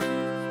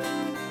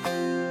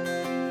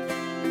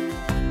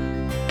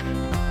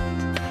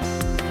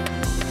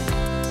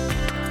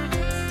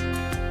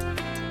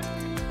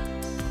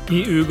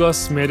I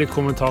Ukas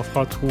mediekommentar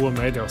fra Tro og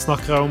Medier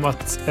snakker jeg om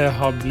at jeg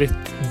har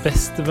blitt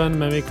bestevenn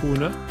med min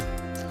kone.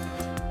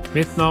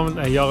 Mitt navn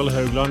er Jarle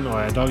Haugland og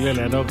jeg er daglig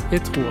leder i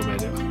Tro og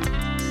Medier.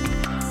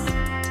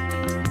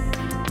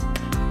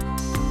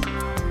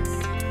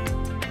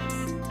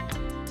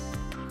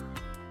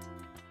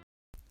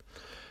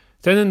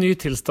 Denne nye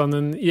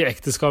tilstanden i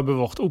ekteskapet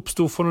vårt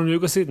oppstod for noen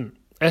uker siden,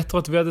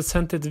 etter at vi hadde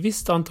sendt et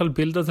visst antall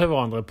bilder til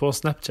hverandre på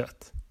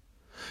Snapchat.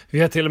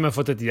 Vi har til og med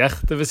fått et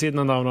hjerte ved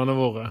siden av navnene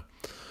våre.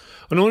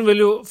 Og noen vil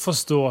jo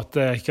forstå at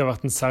jeg ikke har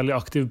vært en særlig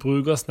aktiv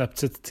bruker av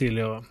Snapchat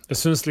tidligere. Jeg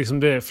synes liksom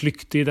det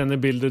flyktige i denne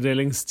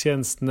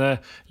bildedelingstjenesten er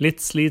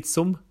litt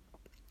slitsom.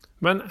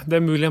 Men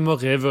det er mulig jeg må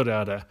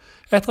revurdere det,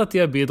 etter at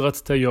de har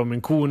bidratt til å gjøre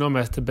min kone og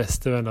meg til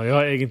bestevenner,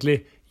 ja egentlig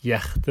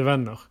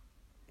hjertevenner.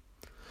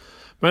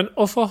 Men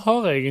hvorfor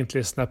har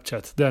egentlig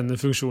Snapchat denne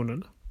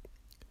funksjonen?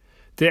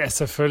 Det er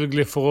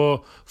selvfølgelig for å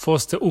få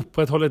oss til å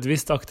opprettholde et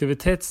visst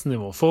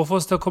aktivitetsnivå, for å få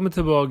oss til å komme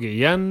tilbake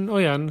igjen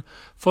og igjen,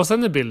 for å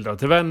sende bilder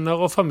til venner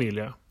og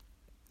familie.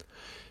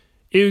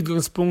 I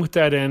utgangspunktet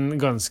er det en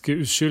ganske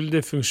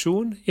uskyldig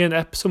funksjon i en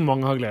app som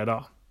mange har glede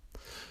av.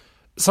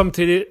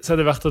 Samtidig så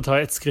er det verdt å ta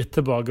et skritt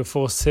tilbake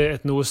for å se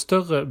et noe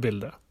større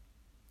bilde.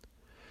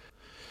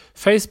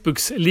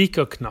 Facebooks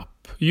liker-knapp,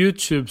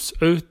 YouTubes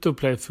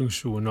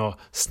autoplay-funksjon og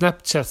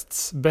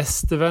Snapchats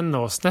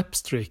bestevenner og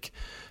Snapstreak,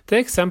 det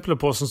er eksempler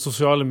på hvordan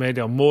sosiale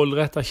medier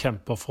målrettet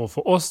kjemper for å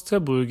få oss til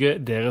å bruke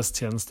deres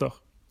tjenester.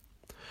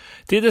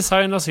 De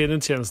designer sine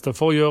tjenester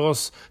for å gjøre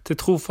oss til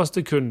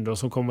trofaste kunder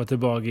som kommer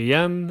tilbake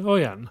igjen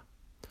og igjen.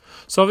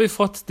 Så har vi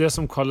fått det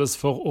som kalles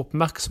for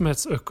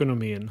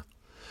oppmerksomhetsøkonomien,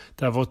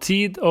 der vår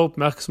tid og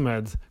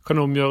oppmerksomhet kan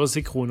omgjøres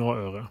i kroner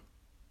og øre.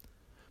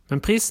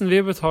 Men prisen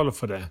vi betaler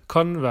for det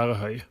kan være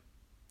høy.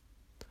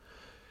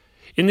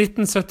 I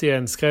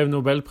 1971 skrev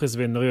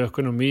Nobelprisvinner i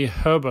økonomi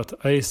Herbert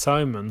A.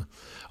 Simon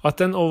at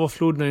den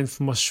overfloden av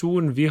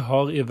informasjon vi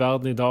har i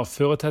verden i dag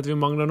fører til at vi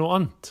mangler noe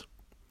annet.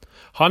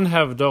 Han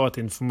hevder at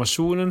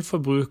informasjonen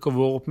forbruker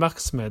vår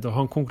oppmerksomhet, og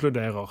han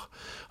konkluderer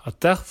at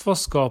derfor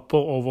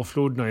skaper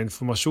overfloden av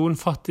informasjon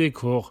fattige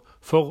kår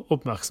for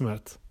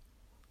oppmerksomhet.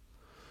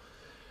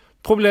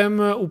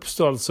 Problemet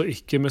oppstår altså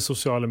ikke med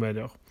sosiale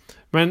medier,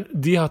 men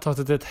de har tatt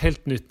det til et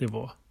helt nytt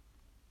nivå.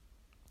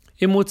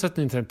 I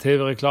motsetning til en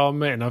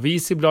TV-reklame, en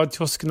avis i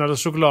bladkiosken eller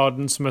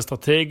sjokoladen som er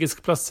strategisk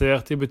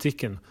plassert i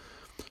butikken,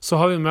 så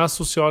har vi mer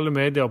sosiale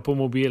medier på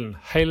mobilen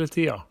hele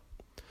tiden.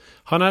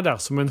 Han er der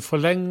som en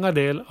forlenget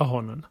del av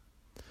hånden.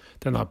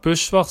 Den har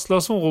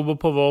push-varsler som roper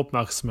på vår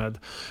oppmerksomhet,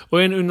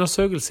 og i en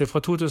undersøkelse fra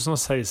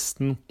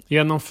 2016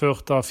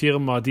 gjennomført av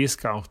firmaet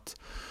D-Scout,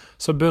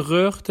 så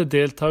berørte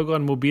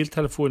deltakerne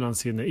mobiltelefonene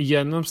sine i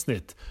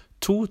gjennomsnitt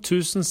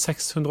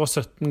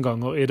 2617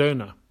 ganger i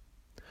døgnet.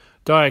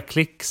 Da er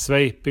klikk,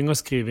 sveiping og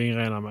skriving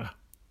regnet med.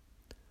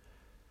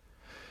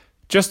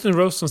 Justin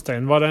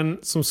Rosenstein var den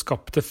som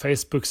skapte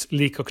Facebooks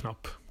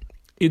liker-knapp.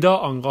 I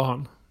dag angrer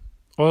han,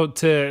 og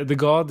til The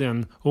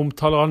Guardian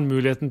omtaler han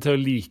muligheten til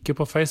å like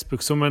på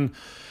Facebook som en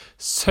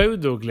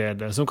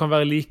pseudoglede som kan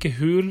være like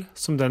hul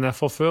som den er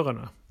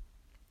forførende.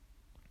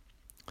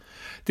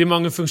 De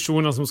mange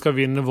funksjoner som skal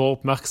vinne vår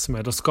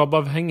oppmerksomhet og skape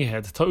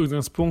avhengighet tar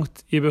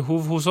utgangspunkt i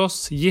behov hos oss,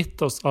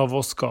 gitt oss av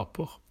vår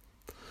skaper.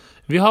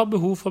 Vi har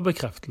behov for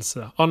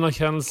bekreftelse,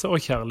 anerkjennelse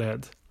og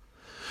kjærlighet.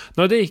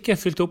 Når det ikke er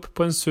fylt opp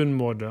på en sunn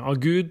måte av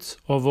Gud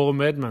og våre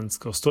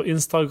medmennesker, står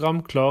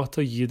Instagram klar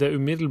til å gi deg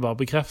umiddelbar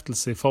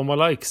bekreftelse i form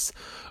av likes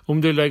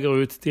om du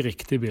legger ut de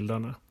riktige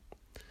bildene.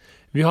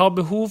 Vi har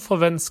behov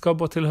for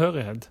vennskap og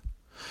tilhørighet.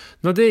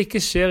 Når det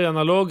ikke skjer i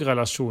analoge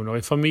relasjoner,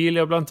 i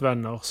familie og blant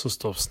venner, så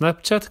står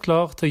Snapchat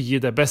klar til å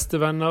gi deg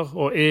bestevenner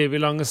og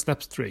evig lange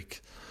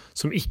Snapstreak,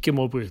 som ikke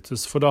må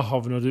brytes, for da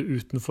havner du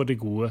utenfor det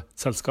gode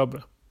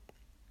selskapet.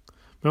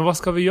 Men hva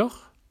skal vi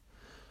gjøre?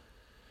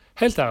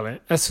 Helt ærlig,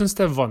 jeg synes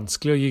det er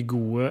vanskelig å gi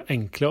gode,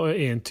 enkle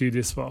og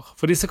entydige svar,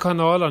 for disse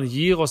kanalene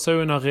gir oss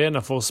jo en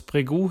arena for å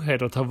spre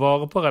godhet og ta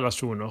vare på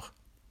relasjoner.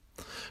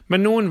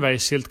 Men noen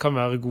veiskilt kan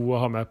være gode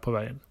å ha med på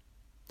veien.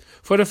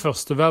 For det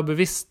første, vær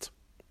bevisst.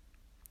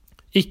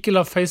 Ikke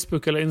la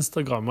Facebook eller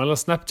Instagram eller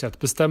Snapchat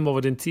bestemme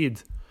over din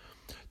tid.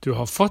 Du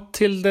har fått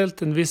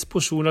tildelt en viss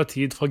porsjon av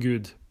tid fra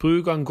Gud.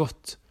 Bruk den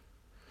godt.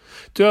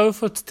 Du har jo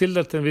fått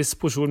tildelt en viss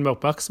porsjon med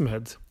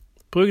oppmerksomhet.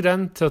 Bruk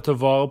den til å ta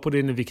vare på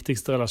dine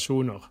viktigste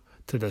relasjoner,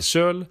 til deg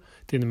selv,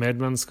 dine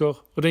medmennesker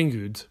og din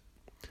Gud.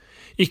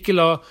 Ikke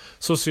la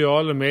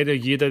sosiale medier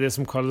gi deg det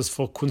som kalles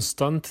for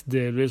konstant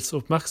delvis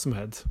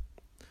oppmerksomhet.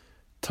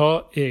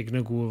 Ta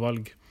egne gode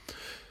valg.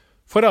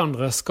 For det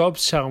andre, skap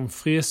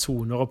skjermfrie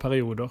soner og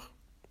perioder.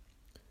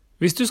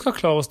 Hvis du skal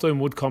klare å stå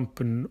imot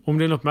kampen om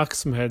din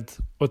oppmerksomhet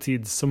og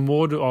tid, så må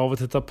du av og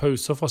til ta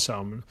pauser fra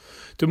skjermen.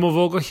 Du må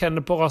våge å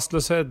kjenne på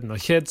rastløsheten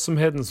og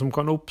kjedsomheten som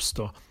kan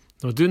oppstå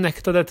når du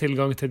nekter deg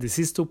tilgang til de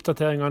siste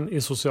oppdateringene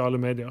i sosiale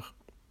medier.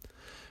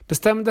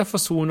 Bestem deg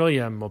for soner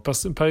hjem og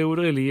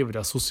perioder i livet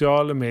der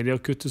sosiale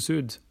medier kuttes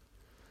ut.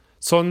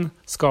 Sånn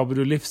skaper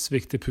du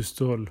livsviktig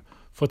pustehold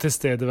for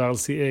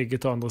tilstedeværelse i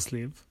eget og andres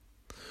liv.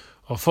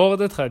 Og for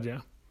det tredje,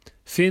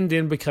 finn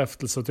din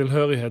bekreftelse og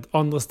tilhørighet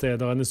andre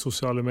steder enn i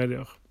sosiale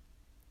medier.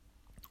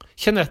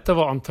 Kjenn etter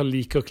hva antall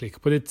like og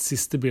klikk på ditt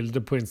siste bilde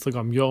på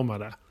Instagram gjør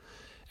med det.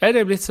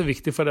 Det blitt så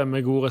viktig for deg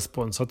med god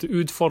respons at du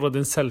utfordrer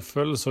din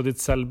selvfølelse og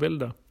ditt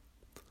selvbilde?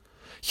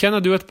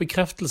 Kjenner du at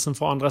bekreftelsen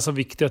for andre så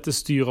viktig at det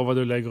styrer hva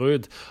du legger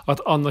ut,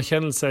 at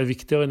anerkjennelse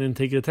viktigere enn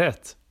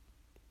integritet?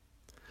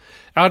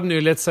 Jeg hadde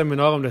nylig et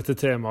seminar om dette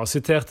temaet og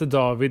siterte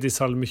David i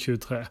Salme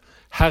 23.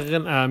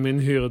 Herren min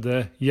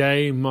hyrde,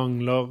 jeg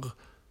mangler.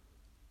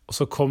 Og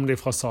så kom de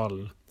fra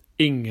salen.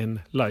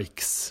 Ingen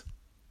likes.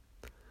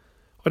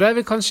 Og det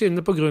vi kanskje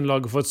inne på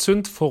grunnlaget for et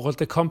sunt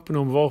forhold til kampen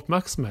om vår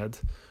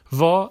oppmerksomhet.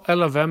 Hva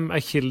eller hvem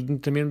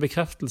kilden til min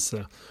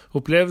bekreftelse?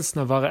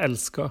 Opplevelsen av å være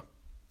elsket.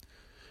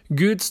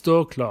 Gud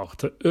står klar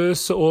til å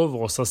øse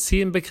over oss av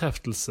sin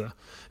bekreftelse,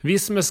 vi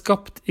som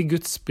skapt i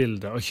Guds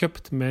bilde og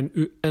kjøpt med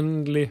en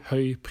uendelig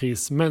høy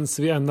pris mens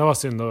vi ennå var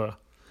syndere.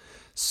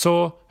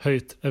 Så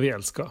høyt vi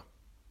elsket.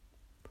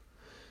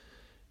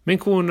 Min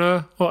kone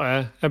og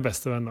jeg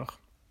bestevenner.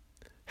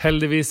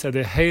 Heldigvis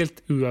det helt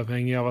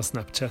uavhengig av hva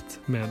Snapchat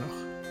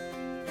mener.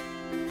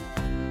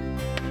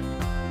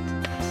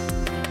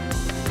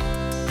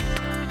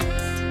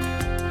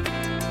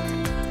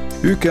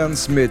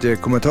 Ukens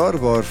mediekommentar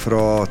var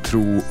fra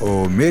Tro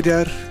og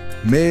Medier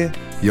med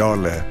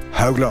Jarle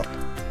Haugland.